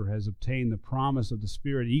believer has obtained the promise of the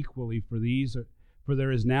Spirit equally for these, for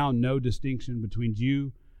there is now no distinction between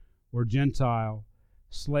Jew or Gentile,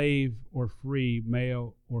 slave or free,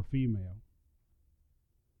 male or female.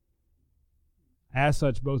 As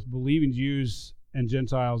such, both believing Jews and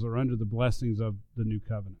Gentiles are under the blessings of the new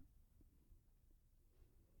covenant.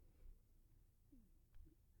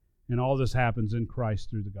 And all this happens in Christ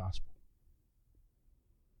through the gospel.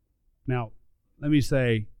 Now, let me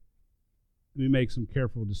make some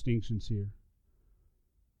careful distinctions here.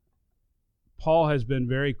 Paul has been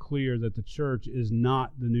very clear that the church is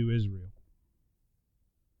not the new Israel.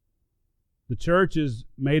 The church is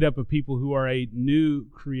made up of people who are a new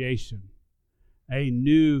creation, a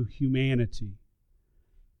new humanity.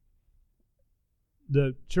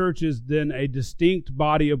 The church is then a distinct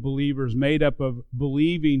body of believers made up of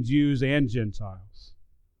believing Jews and Gentiles.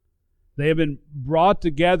 They have been brought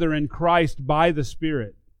together in Christ by the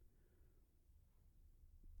Spirit.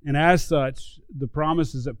 And as such, the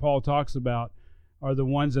promises that Paul talks about are the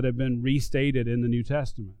ones that have been restated in the New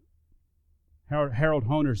Testament. Harold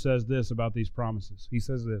Hoehner says this about these promises. He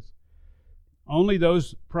says this: only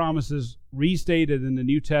those promises restated in the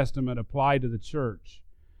New Testament apply to the church,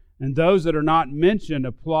 and those that are not mentioned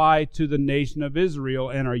apply to the nation of Israel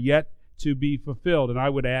and are yet to be fulfilled. And I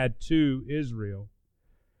would add to Israel.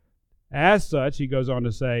 As such, he goes on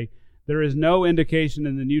to say, there is no indication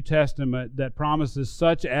in the New Testament that promises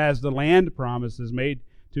such as the land promises made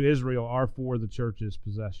to Israel are for the church's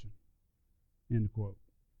possession. End quote.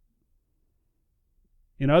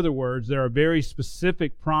 In other words, there are very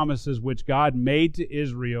specific promises which God made to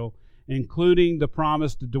Israel, including the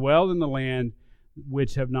promise to dwell in the land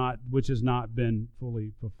which has not been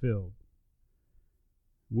fully fulfilled.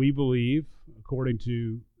 We believe, according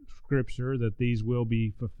to Scripture, that these will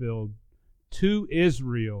be fulfilled to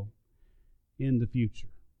Israel in the future.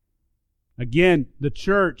 Again, the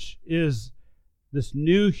church is this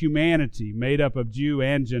new humanity made up of Jew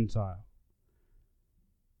and Gentile.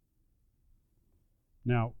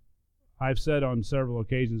 Now, I've said on several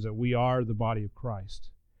occasions that we are the body of Christ.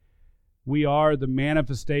 We are the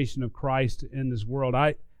manifestation of Christ in this world.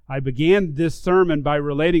 I began this sermon by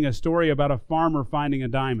relating a story about a farmer finding a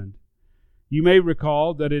diamond. You may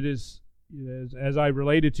recall that it is, as I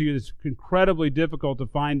related to you, it's incredibly difficult to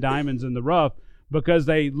find diamonds in the rough because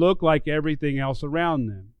they look like everything else around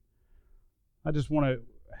them. I just want to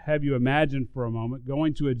have you imagine for a moment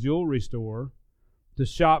going to a jewelry store to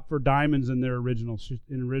shop for diamonds in their original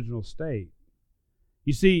state.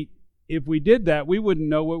 You see, if we did that, we wouldn't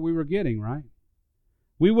know what we were getting, right?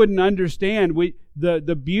 We wouldn't understand.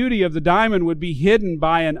 The beauty of the diamond would be hidden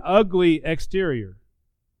by an ugly exterior.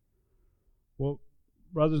 Well,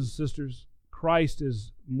 brothers and sisters, Christ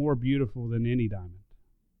is more beautiful than any diamond.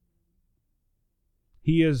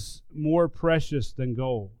 He is more precious than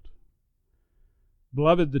gold.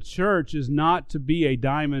 Beloved, the church is not to be a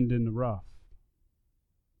diamond in the rough.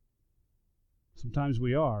 Sometimes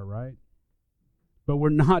we are, right? But we're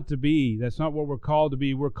not to be. That's not what we're called to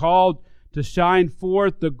be. We're called to shine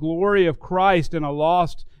forth the glory of Christ in a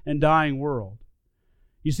lost and dying world.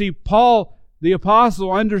 You see, Paul, the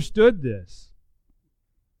apostle, understood this.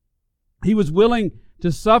 He was willing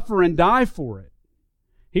to suffer and die for it.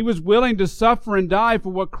 He was willing to suffer and die for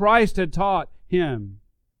what Christ had taught him.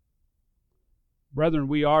 Brethren,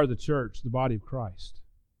 we are the church, the body of Christ.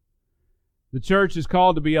 The church is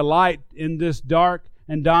called to be a light in this dark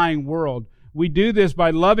and dying world. We do this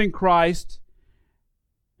by loving Christ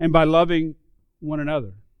and by loving one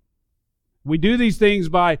another. We do these things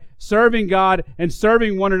by serving God and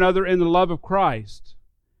serving one another in the love of Christ.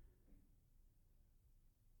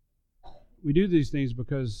 We do these things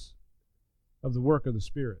because of the work of the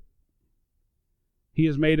Spirit. He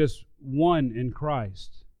has made us one in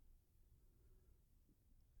Christ.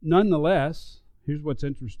 Nonetheless, here's what's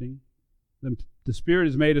interesting. The Spirit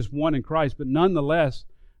has made us one in Christ, but nonetheless,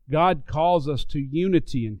 God calls us to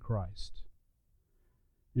unity in Christ.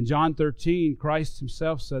 In John 13, Christ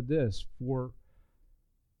himself said this, "For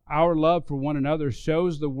our love for one another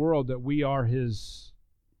shows the world that we are his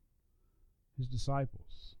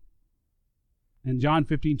disciples." In John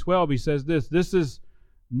 15:12, he says this, "This is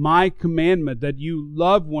my commandment, that you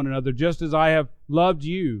love one another just as I have loved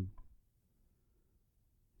you."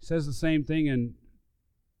 He says the same thing in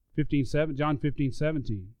John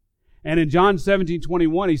 15:17. And in John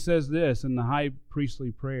 17:21, he says this in the high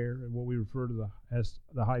priestly prayer, what we refer to as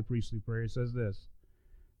the high priestly prayer. He says this,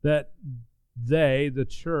 that they, the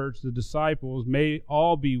church, the disciples, may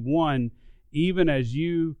all be one, even as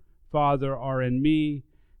you, Father, are in me,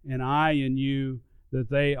 and I in you, that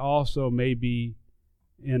they also may be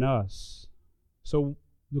in us. So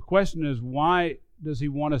the question is, why does he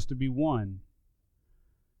want us to be one?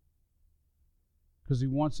 Because he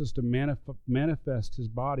wants us to manifest his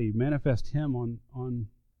body, manifest him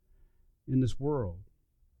in this world.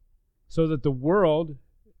 So that the world,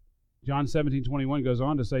 John 17:21 goes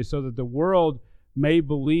on to say, so that the world may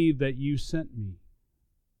believe that you sent me.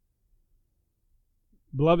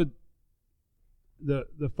 Beloved,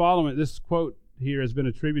 the following, this quote here has been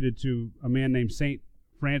attributed to a man named St.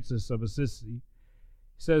 Francis of Assisi. He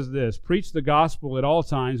says this, "Preach the gospel at all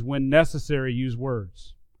times, when necessary, use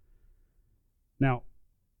words." Now,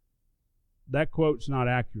 that quote's not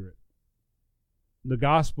accurate. The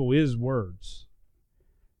gospel is words.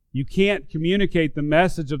 You can't communicate the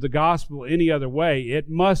message of the gospel any other way. It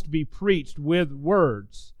must be preached with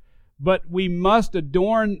words. But we must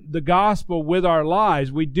adorn the gospel with our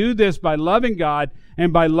lives. We do this by loving God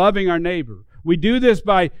and by loving our neighbor. We do this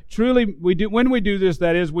by when we do this,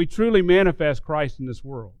 that is, we truly manifest Christ in this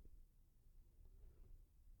world.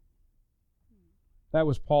 That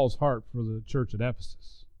was Paul's heart for the church at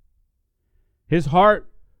Ephesus. His heart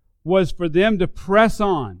was for them to press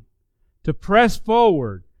on, to press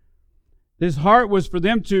forward. His heart was for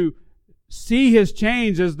them to see his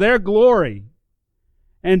change as their glory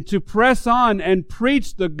and to press on and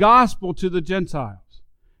preach the gospel to the Gentiles,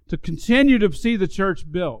 to continue to see the church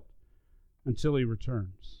built until he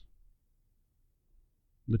returns.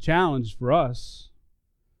 The challenge for us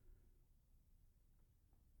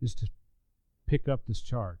is to pick up this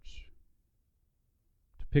charge.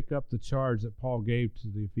 To pick up the charge that Paul gave to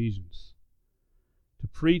the Ephesians. To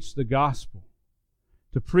preach the gospel.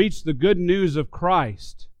 To preach the good news of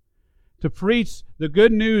Christ. To preach the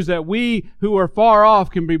good news that we who are far off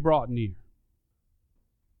can be brought near.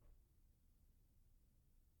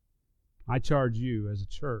 I charge you as a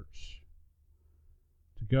church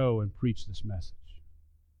to go and preach this message.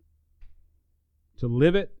 To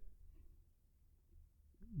live it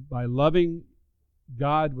by loving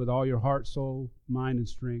God with all your heart, soul, mind, and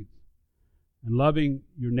strength, and loving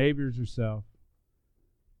your neighbor as yourself,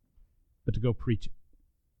 but to go preach it.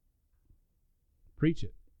 Preach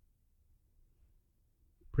it.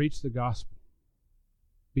 Preach the gospel.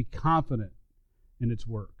 Be confident in its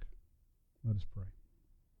work. Let us pray.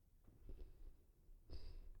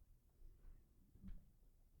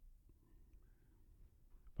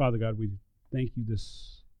 Father God, we thank you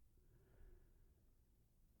this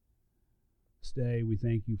day. We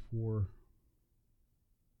thank you for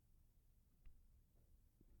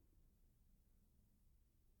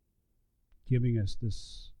giving us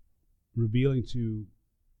this, revealing to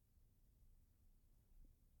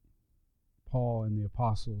Paul and the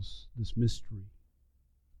apostles this mystery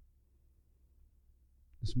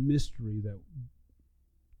that of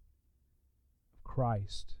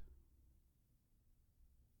Christ,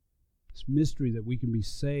 this mystery that we can be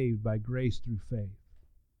saved by grace through faith,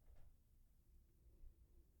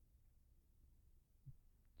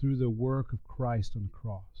 through the work of Christ on the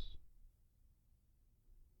cross.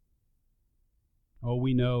 Oh,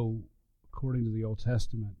 we know, according to the Old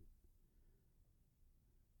Testament,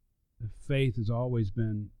 that faith has always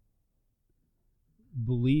been,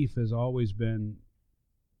 belief has always been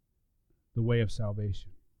the way of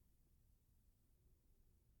salvation.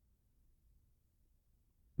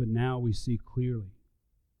 But now we see clearly.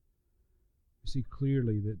 We see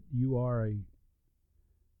clearly that you are a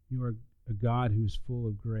God who is full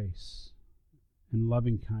of grace and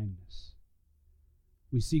loving kindness.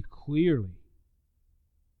 We see clearly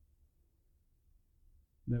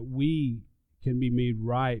that we can be made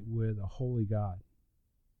right with a holy God.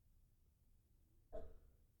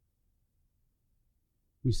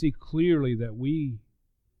 We see clearly that we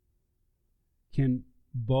can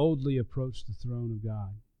boldly approach the throne of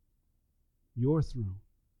God, your throne,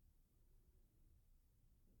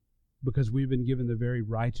 because we've been given the very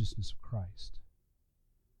righteousness of Christ.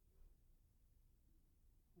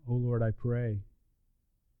 Oh Lord, I pray.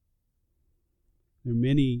 There are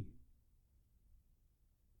many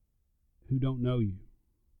who don't know you.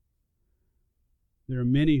 There are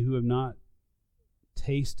many who have not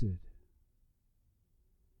tasted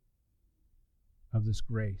of this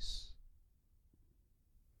grace.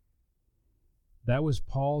 That was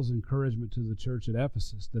Paul's encouragement to the church at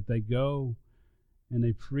Ephesus, that they go and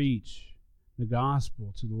they preach the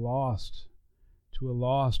gospel to the lost, to a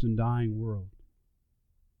lost and dying world.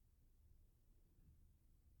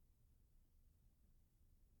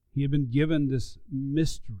 He had been given this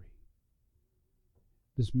mystery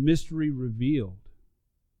revealed.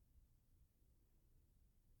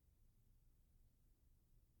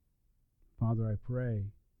 Father, I pray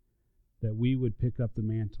that we would pick up the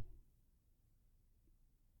mantle,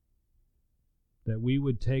 that we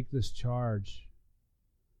would take this charge,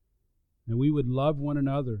 and we would love one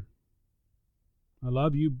another. I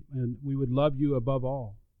love you, and we would love you above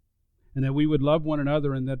all, and that we would love one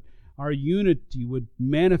another, and that our unity would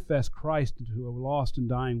manifest Christ into a lost and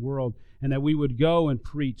dying world, and that we would go and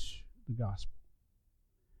preach the gospel,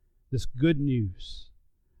 this good news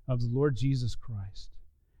of the Lord Jesus Christ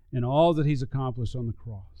and all that He's accomplished on the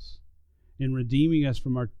cross in redeeming us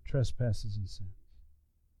from our trespasses and sins.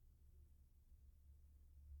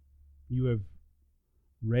 You have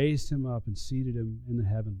raised Him up and seated Him in the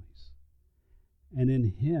heavenlies, and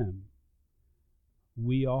in Him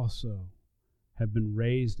we also have been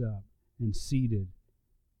raised up and seated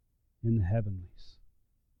in the heavenlies.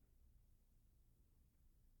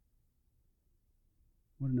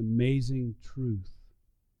 What an amazing truth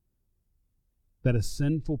that a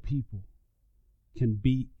sinful people can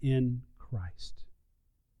be in Christ.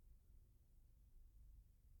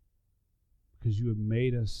 Because you have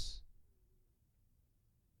made us,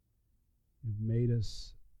 you've made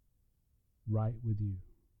us right with you.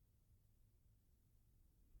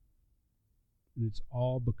 And it's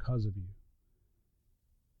all because of you.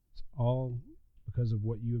 It's all because of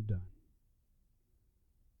what you have done.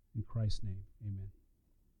 In Christ's name, amen.